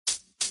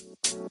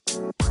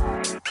Were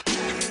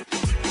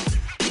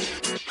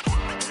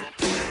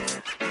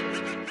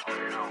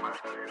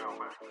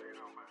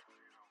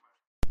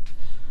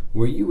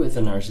you with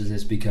a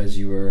narcissist because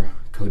you were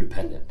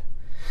codependent?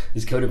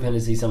 Is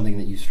codependency something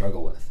that you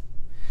struggle with?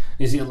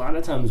 You see, a lot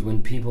of times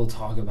when people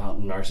talk about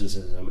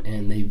narcissism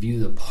and they view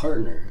the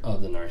partner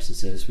of the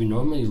narcissist, we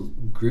normally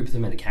group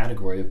them in a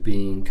category of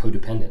being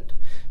codependent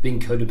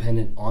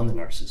on the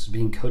narcissist,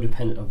 being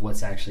codependent of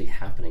what's actually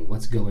happening,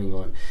 what's going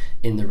on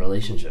in the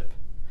relationship.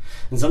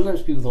 And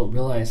sometimes people don't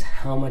realize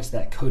how much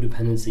that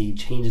codependency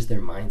changes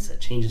their mindset,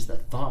 changes the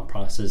thought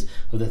process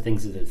of the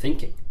things that they're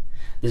thinking.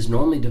 This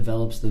normally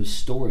develops those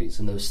stories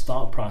and those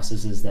thought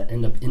processes that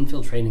end up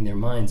infiltrating their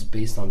minds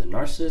based on the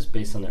narcissist,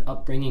 based on their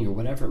upbringing or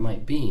whatever it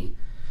might be,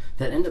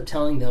 that end up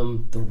telling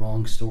them the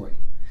wrong story,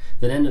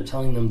 that end up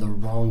telling them the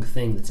wrong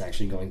thing that's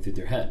actually going through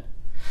their head.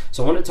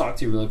 So I want to talk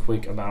to you really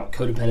quick about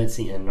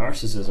codependency and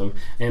narcissism,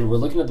 and we're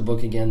looking at the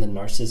book again, The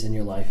Narcissist in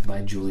Your Life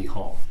by Julie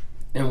Hall.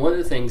 And one of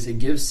the things, it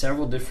gives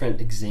several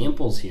different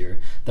examples here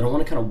that I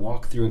want to kind of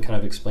walk through and kind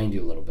of explain to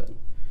you a little bit.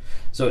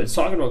 So it's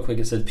talking real quick.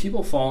 It says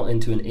people fall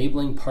into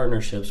enabling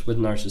partnerships with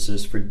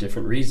narcissists for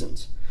different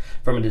reasons,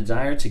 from a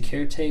desire to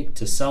caretake,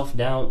 to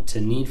self-doubt,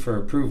 to need for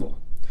approval.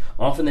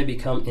 Often they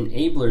become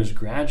enablers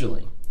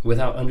gradually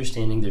without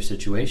understanding their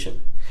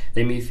situation.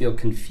 They may feel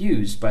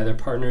confused by their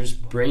partner's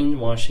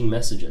brainwashing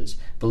messages,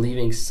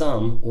 believing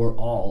some or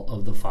all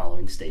of the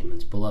following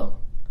statements below.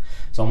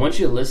 So I want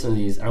you to listen to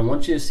these. I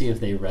want you to see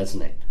if they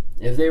resonate.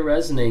 If they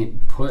resonate,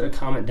 put a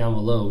comment down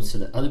below so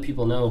that other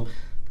people know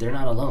they're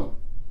not alone.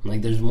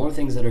 Like, there's more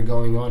things that are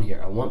going on here.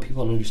 I want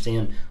people to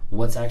understand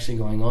what's actually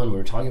going on when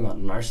we're talking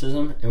about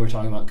narcissism and we're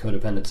talking about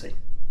codependency.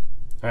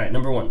 All right,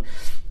 number one,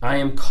 I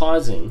am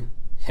causing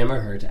him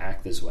or her to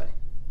act this way.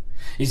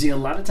 You see, a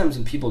lot of times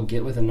when people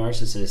get with a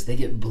narcissist, they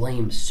get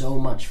blamed so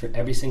much for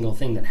every single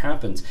thing that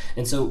happens.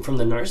 And so from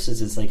the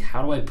narcissist, it's like,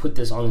 how do I put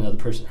this on another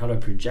person? How do I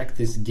project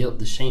this guilt,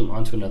 the shame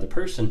onto another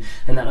person?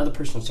 And that other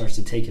person starts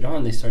to take it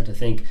on. They start to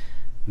think,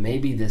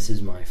 maybe this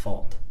is my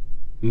fault.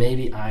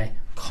 Maybe I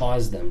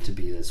caused them to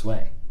be this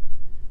way.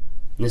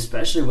 And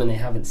especially when they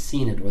haven't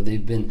seen it, or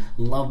they've been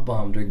love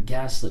bombed or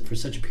gaslit for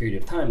such a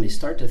period of time, they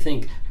start to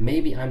think,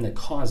 maybe I'm the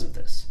cause of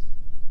this.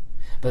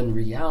 But in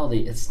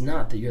reality, it's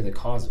not that you're the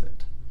cause of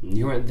it.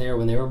 You weren't there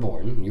when they were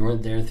born. You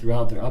weren't there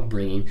throughout their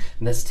upbringing.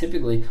 And that's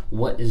typically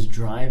what is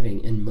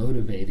driving and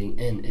motivating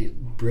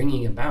and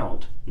bringing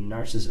about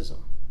narcissism.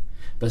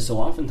 But so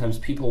oftentimes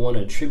people want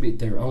to attribute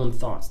their own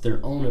thoughts, their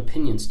own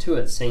opinions to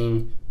it,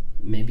 saying,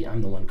 maybe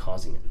I'm the one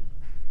causing it.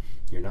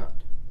 You're not.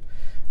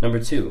 Number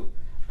two,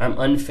 I'm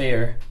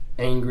unfair,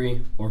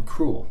 angry, or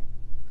cruel.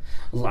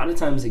 A lot of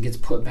times it gets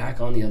put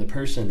back on the other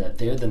person that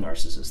they're the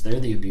narcissist, they're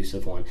the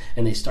abusive one,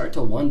 and they start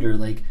to wonder,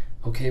 like,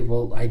 okay,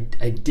 well, I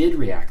did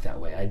react that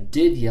way. I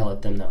did yell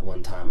at them that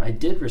one time. I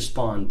did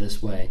respond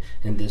this way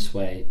and this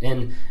way.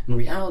 And in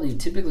reality,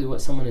 typically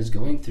what someone is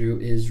going through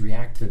is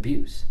reactive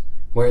abuse,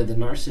 where the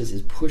narcissist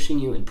is pushing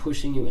you and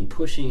pushing you and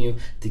pushing you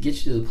to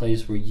get you to the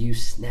place where you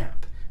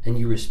snap and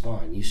you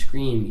respond. You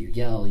scream, you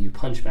yell, you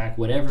punch back,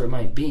 whatever it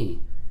might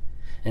be.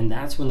 And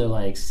that's when they're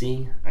like,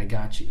 see, I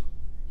got you.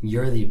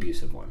 You're the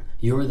abusive one.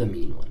 You're the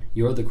mean one.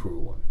 You're the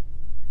cruel one.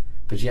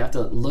 But you have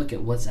to look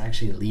at what's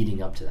actually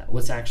leading up to that.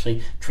 What's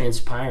actually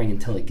transpiring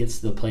until it gets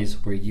to the place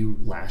where you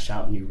lash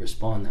out and you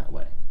respond that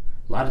way.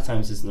 A lot of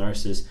times it's the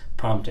narcissist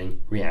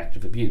prompting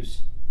reactive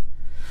abuse.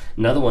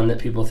 Another one that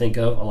people think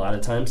of a lot of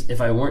times, if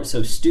I weren't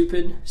so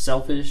stupid,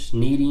 selfish,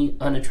 needy,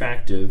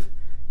 unattractive,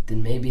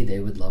 then maybe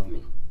they would love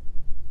me.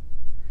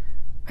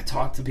 I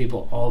talk to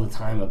people all the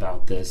time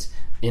about this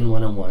in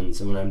one-on-ones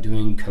and when I'm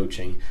doing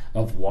coaching,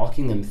 of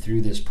walking them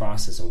through this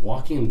process and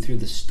walking them through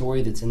the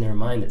story that's in their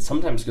mind that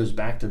sometimes goes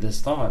back to this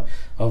thought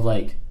of,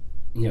 like,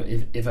 you know,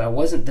 if I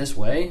wasn't this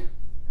way,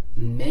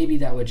 maybe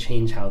that would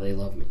change how they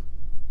love me.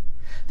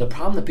 The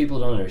problem that people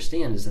don't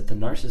understand is that the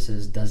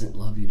narcissist doesn't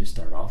love you to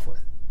start off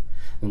with.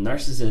 The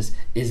narcissist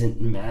isn't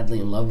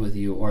madly in love with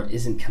you or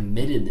isn't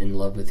committed in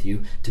love with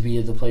you to be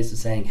at the place of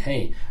saying,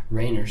 hey,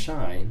 rain or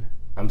shine,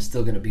 I'm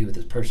still going to be with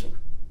this person.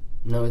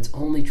 No, it's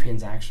only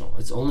transactional.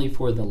 It's only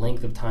for the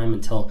length of time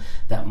until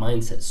that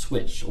mindset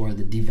switch or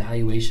the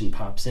devaluation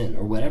pops in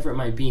or whatever it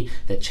might be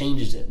that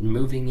changes it.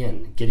 Moving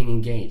in, getting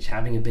engaged,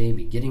 having a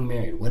baby, getting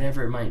married,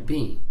 whatever it might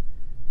be.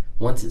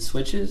 Once it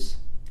switches,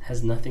 it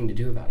has nothing to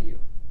do about you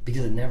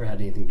because it never had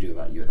anything to do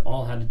about you. It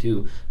all had to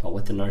do about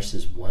what the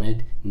narcissist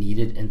wanted,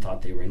 needed, and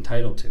thought they were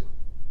entitled to.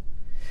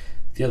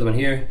 The other one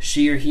here,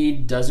 she or he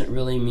doesn't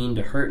really mean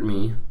to hurt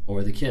me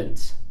or the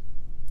kids.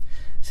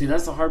 See,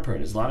 that's the hard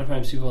part, is a lot of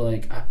times people are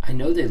like, I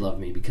know they love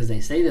me because they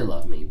say they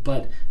love me,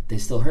 but they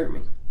still hurt me.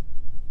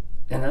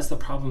 And that's the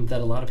problem that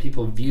a lot of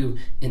people view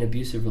in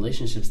abusive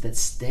relationships, that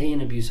stay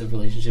in abusive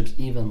relationships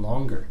even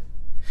longer.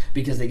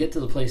 Because they get to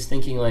the place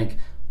thinking like,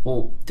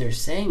 well, they're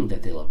saying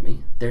that they love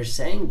me, they're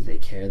saying that they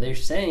care, they're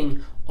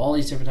saying all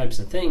these different types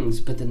of things,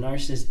 but the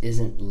narcissist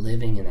isn't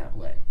living in that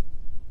way.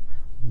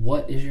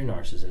 What is your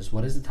narcissist?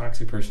 What is the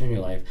toxic person in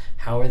your life?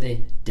 How are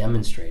they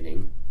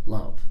demonstrating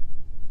love,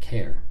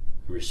 care,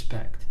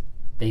 respect,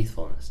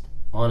 faithfulness,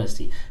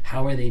 honesty?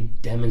 How are they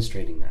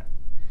demonstrating that?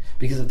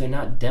 Because if they're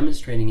not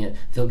demonstrating it,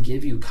 they'll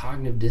give you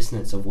cognitive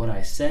dissonance of what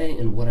I say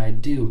and what I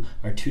do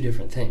are two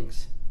different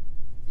things.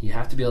 You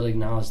have to be able to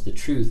acknowledge the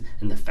truth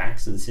and the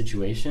facts of the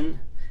situation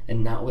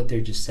and not what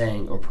they're just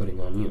saying or putting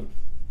on you.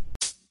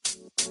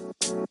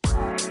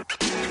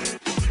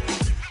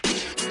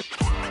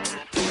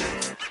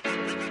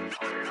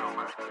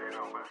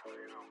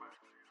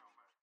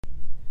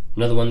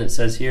 Another one that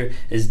says here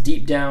is,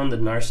 deep down the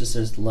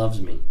narcissist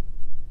loves me,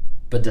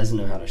 but doesn't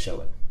know how to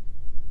show it.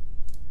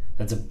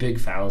 That's a big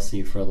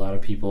fallacy for a lot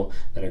of people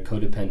that are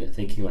codependent,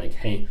 thinking like,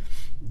 hey,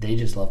 they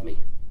just love me.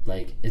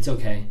 Like, it's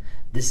okay.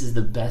 This is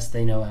the best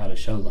they know how to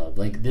show love.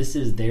 Like, this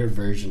is their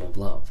version of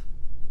love.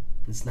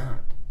 It's not.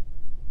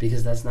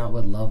 Because that's not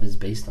what love is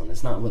based on.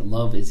 That's not what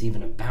love is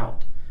even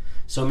about.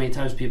 So many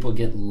times people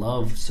get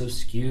love so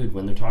skewed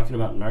when they're talking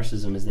about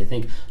narcissism, is they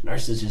think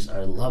narcissists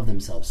love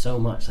themselves so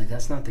much. Like,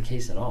 that's not the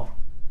case at all.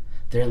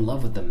 They're in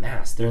love with the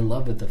mask. They're in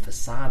love with the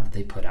facade that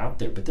they put out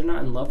there, but they're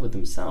not in love with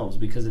themselves,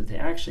 because if they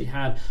actually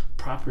had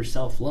proper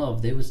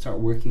self-love, they would start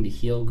working to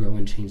heal, grow,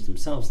 and change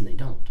themselves, and they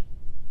don't.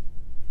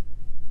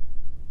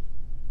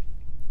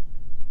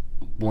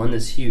 One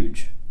that's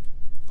huge.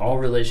 All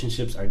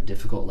relationships are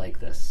difficult like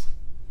this.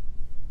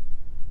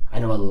 I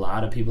know a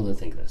lot of people that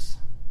think this.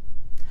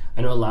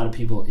 I know a lot of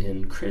people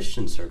in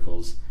Christian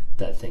circles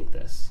that think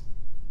this,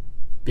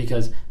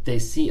 because they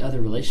see other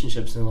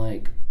relationships and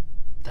like,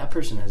 that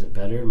person has it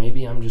better.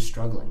 Maybe I'm just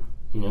struggling.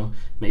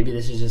 Maybe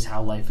this is just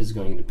how life is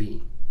going to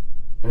be.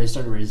 And they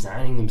start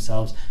resigning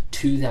themselves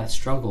to that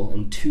struggle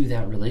and to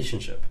that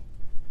relationship.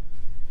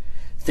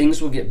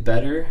 Things will get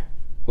better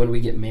when we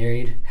get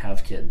married,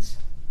 have kids.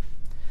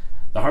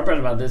 The hard part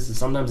about this is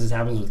sometimes this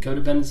happens with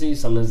codependency,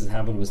 sometimes it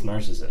happens with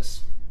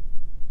narcissists.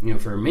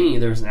 For me,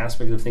 there's an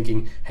aspect of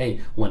thinking,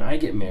 hey, when I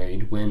get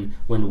married, when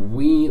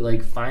we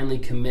finally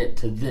commit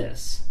to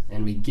this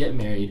and we get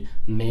married,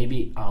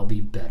 maybe I'll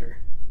be better.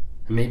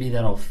 Maybe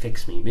that'll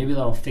fix me. Maybe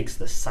that'll fix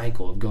the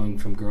cycle of going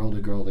from girl to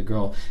girl to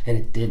girl. And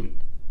it didn't.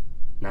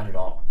 Not at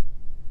all.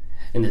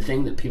 And the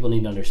thing that people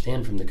need to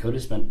understand from the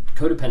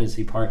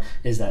codependency part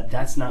is that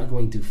that's not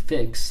going to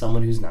fix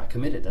someone who's not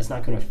committed. That's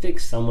not going to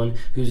fix someone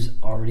who's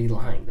already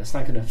lying. That's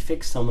not going to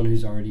fix someone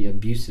who's already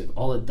abusive.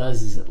 All it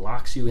does is it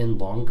locks you in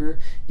longer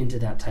into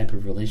that type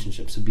of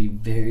relationship. So be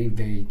very,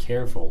 very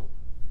careful.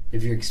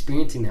 If you're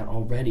experiencing that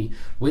already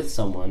with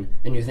someone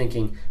and you're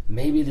thinking,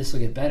 maybe this will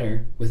get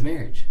better with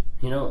marriage.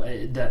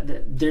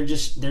 That they're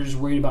just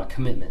worried about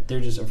commitment.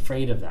 They're just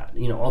afraid of that.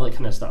 All that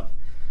kind of stuff.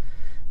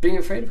 Being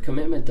afraid of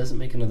commitment doesn't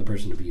make another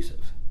person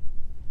abusive.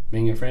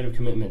 Being afraid of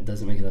commitment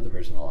doesn't make another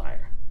person a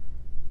liar.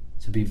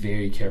 So be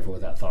very careful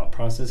with that thought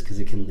process, because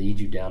it can lead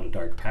you down a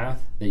dark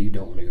path that you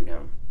don't want to go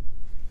down.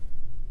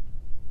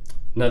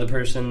 Another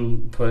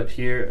person put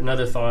here,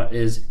 another thought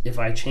is, if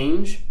I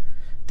change,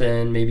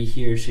 then maybe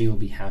he or she will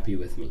be happy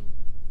with me.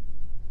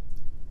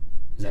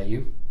 Is that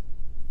you?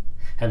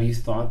 Have you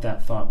thought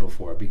that thought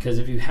before? Because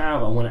if you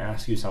have, I want to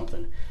ask you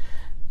something.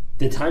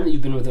 The time that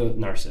you've been with a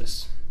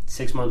narcissist,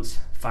 6 months,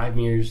 5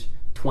 years,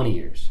 20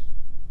 years,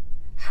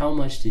 how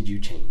much did you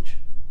change?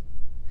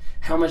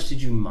 How much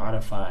did you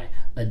modify,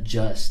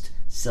 adjust,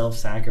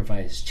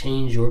 self-sacrifice,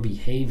 change your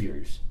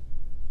behaviors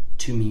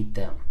to meet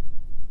them?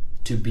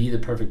 To be the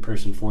perfect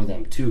person for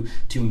them, to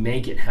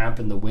make it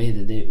happen the way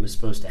that it was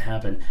supposed to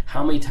happen?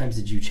 How many times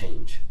did you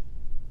change?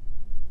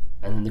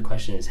 And then the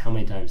question is, how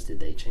many times did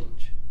they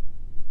change?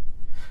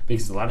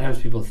 Because a lot of times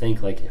people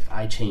think, like, if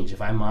I change,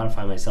 if I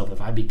modify myself,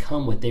 if I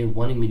become what they're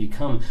wanting me to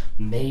become,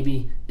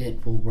 maybe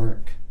it will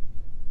work.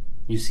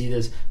 You see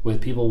this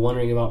with people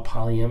wondering about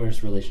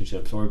polyamorous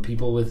relationships, or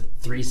people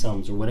with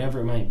threesomes, or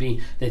whatever it might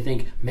be. They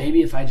think,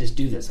 maybe if I just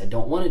do this, I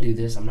don't want to do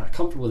this, I'm not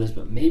comfortable with this,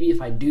 but maybe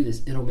if I do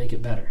this, it'll make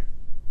it better.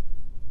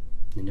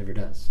 It never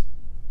does.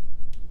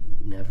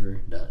 It never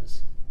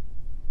does.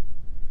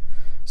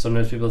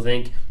 Sometimes people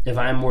think, if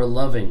I'm more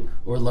loving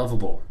or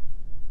lovable,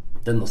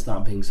 then they'll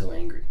stop being so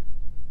angry.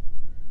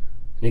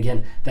 And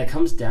again, that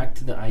comes back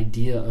to the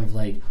idea of,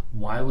 like,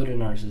 why would a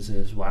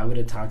narcissist, why would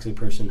a toxic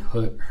person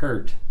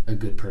hurt a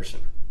good person?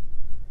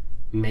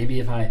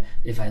 Maybe if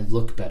I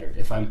look better,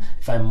 if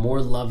I'm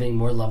more loving,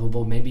 more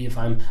lovable, maybe if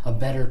I'm a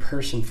better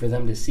person for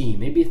them to see,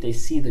 maybe if they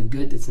see the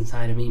good that's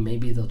inside of me,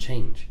 maybe they'll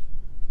change.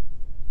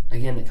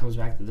 Again, it comes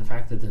back to the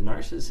fact that the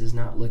narcissist is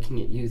not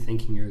looking at you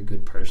thinking you're a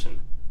good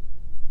person.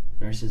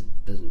 The narcissist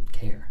doesn't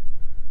care.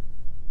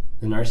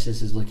 The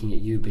narcissist is looking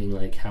at you being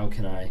like, how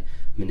can I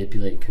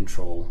manipulate,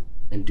 control,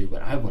 and do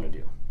what I want to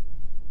do?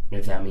 And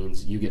if that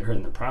means you get hurt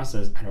in the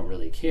process, I don't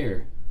really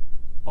care.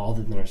 All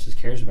that the narcissist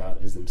cares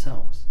about is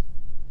themselves.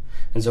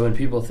 And so when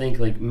people think,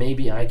 like,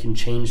 maybe I can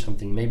change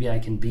something, maybe I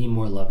can be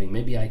more loving,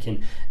 maybe I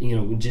can,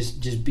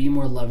 just be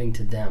more loving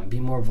to them, be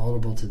more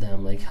vulnerable to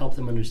them, like, help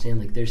them understand,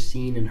 like, they're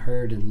seen and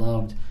heard and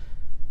loved,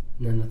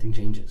 and then nothing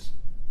changes.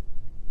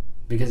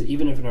 Because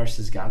even if a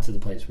narcissist got to the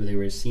place where they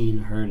were seen,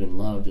 heard, and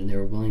loved, and they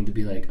were willing to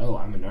be like, oh,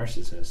 I'm a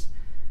narcissist,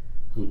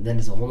 then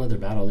it's a whole other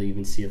battle to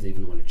even see if they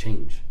even want to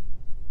change.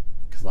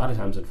 Because a lot of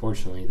times,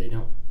 unfortunately, they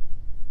don't.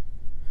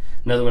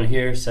 Another one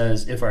here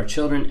says, if our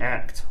children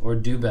act or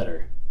do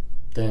better,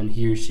 then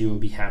he or she will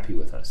be happy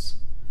with us.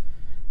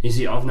 You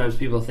see, oftentimes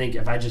people think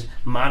if I just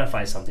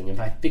modify something, if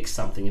I fix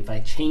something, if I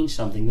change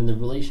something, then the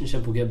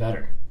relationship will get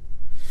better.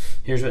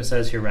 Here's what it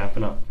says here,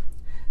 wrapping up.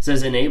 It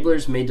says,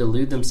 enablers may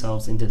delude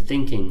themselves into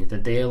thinking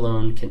that they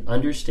alone can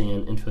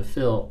understand and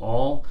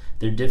fulfill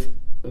their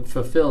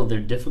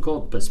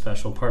difficult but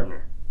special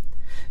partner.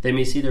 They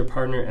may see their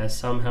partner as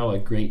somehow a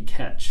great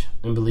catch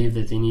and believe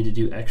that they need to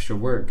do extra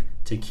work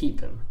to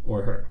keep him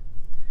or her.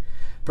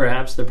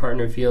 Perhaps their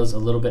partner feels a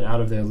little bit out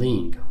of their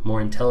league,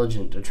 more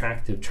intelligent,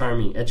 attractive,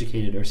 charming,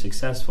 educated, or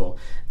successful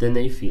than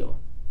they feel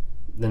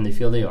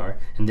they are,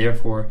 and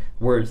therefore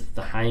worth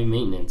the high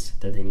maintenance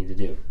that they need to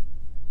do.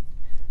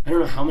 I don't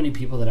know how many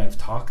people that I've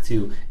talked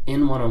to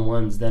in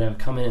one-on-ones that have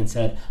come in and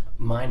said,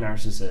 my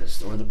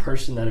narcissist or the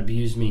person that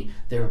abused me,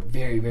 they're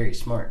very, very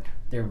smart.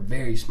 They're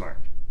very smart.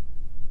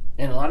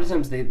 And a lot of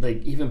times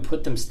they even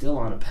put them still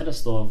on a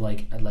pedestal of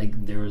like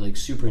they were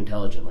super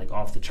intelligent,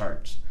 off the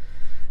charts.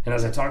 And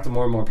as I talk to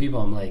more and more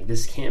people, I'm like,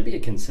 this can't be a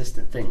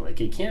consistent thing.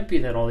 It can't be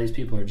that all these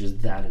people are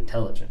just that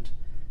intelligent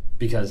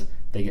because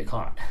they get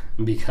caught,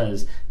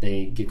 because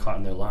they get caught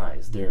in their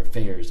lies, their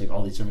affairs,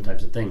 all these different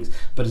types of things.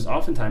 But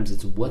oftentimes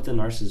it's what the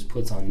narcissist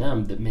puts on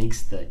them that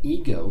makes the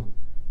ego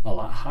a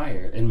lot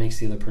higher and makes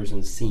the other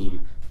person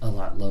seem a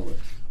lot lower.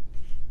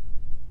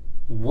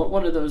 What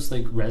one of those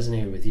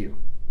resonated with you?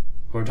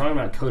 When we're talking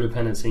about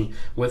codependency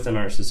with the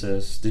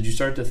narcissist, did you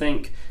start to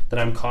think that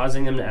I'm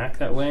causing them to act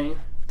that way?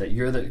 That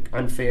you're the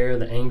unfair,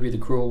 the angry, the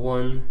cruel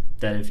one?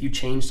 That if you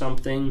change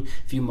something,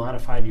 if you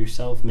modified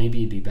yourself, maybe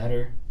it'd be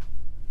better?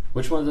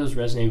 Which one of those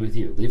resonated with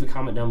you? Leave a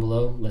comment down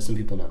below. Let some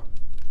people know.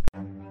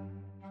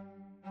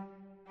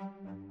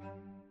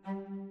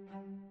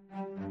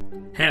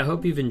 Hey, I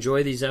hope you've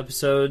enjoyed these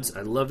episodes.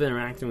 I love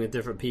interacting with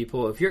different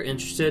people. If you're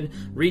interested,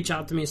 reach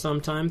out to me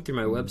sometime through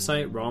my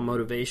website, Raw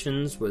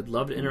Motivations. Would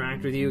love to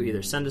interact with you.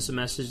 Either send us a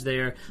message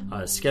there,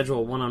 schedule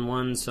a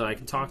one-on-one so I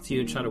can talk to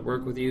you, try to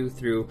work with you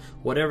through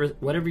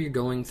whatever you're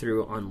going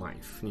through on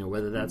life.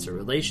 Whether that's a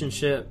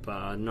relationship,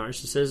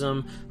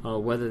 narcissism,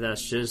 whether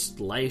that's just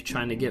life,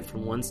 trying to get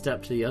from one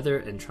step to the other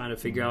and trying to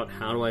figure out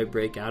how do I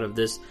break out of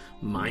this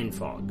mind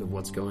fog of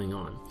what's going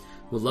on.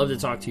 Would love to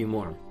talk to you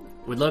more.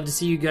 Would love to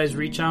see you guys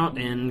reach out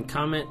and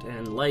comment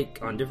and like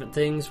on different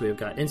things. We've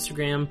got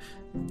Instagram,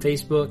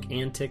 Facebook,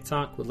 and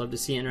TikTok. Would love to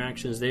see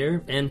interactions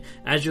there. And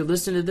as you're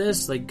listening to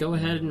this, go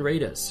ahead and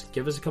rate us.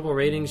 Give us a couple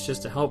ratings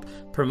just to help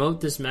promote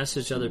this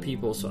message to other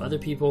people so other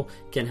people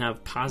can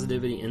have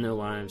positivity in their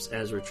lives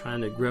as we're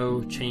trying to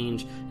grow,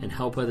 change, and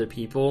help other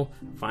people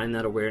find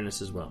that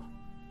awareness as well.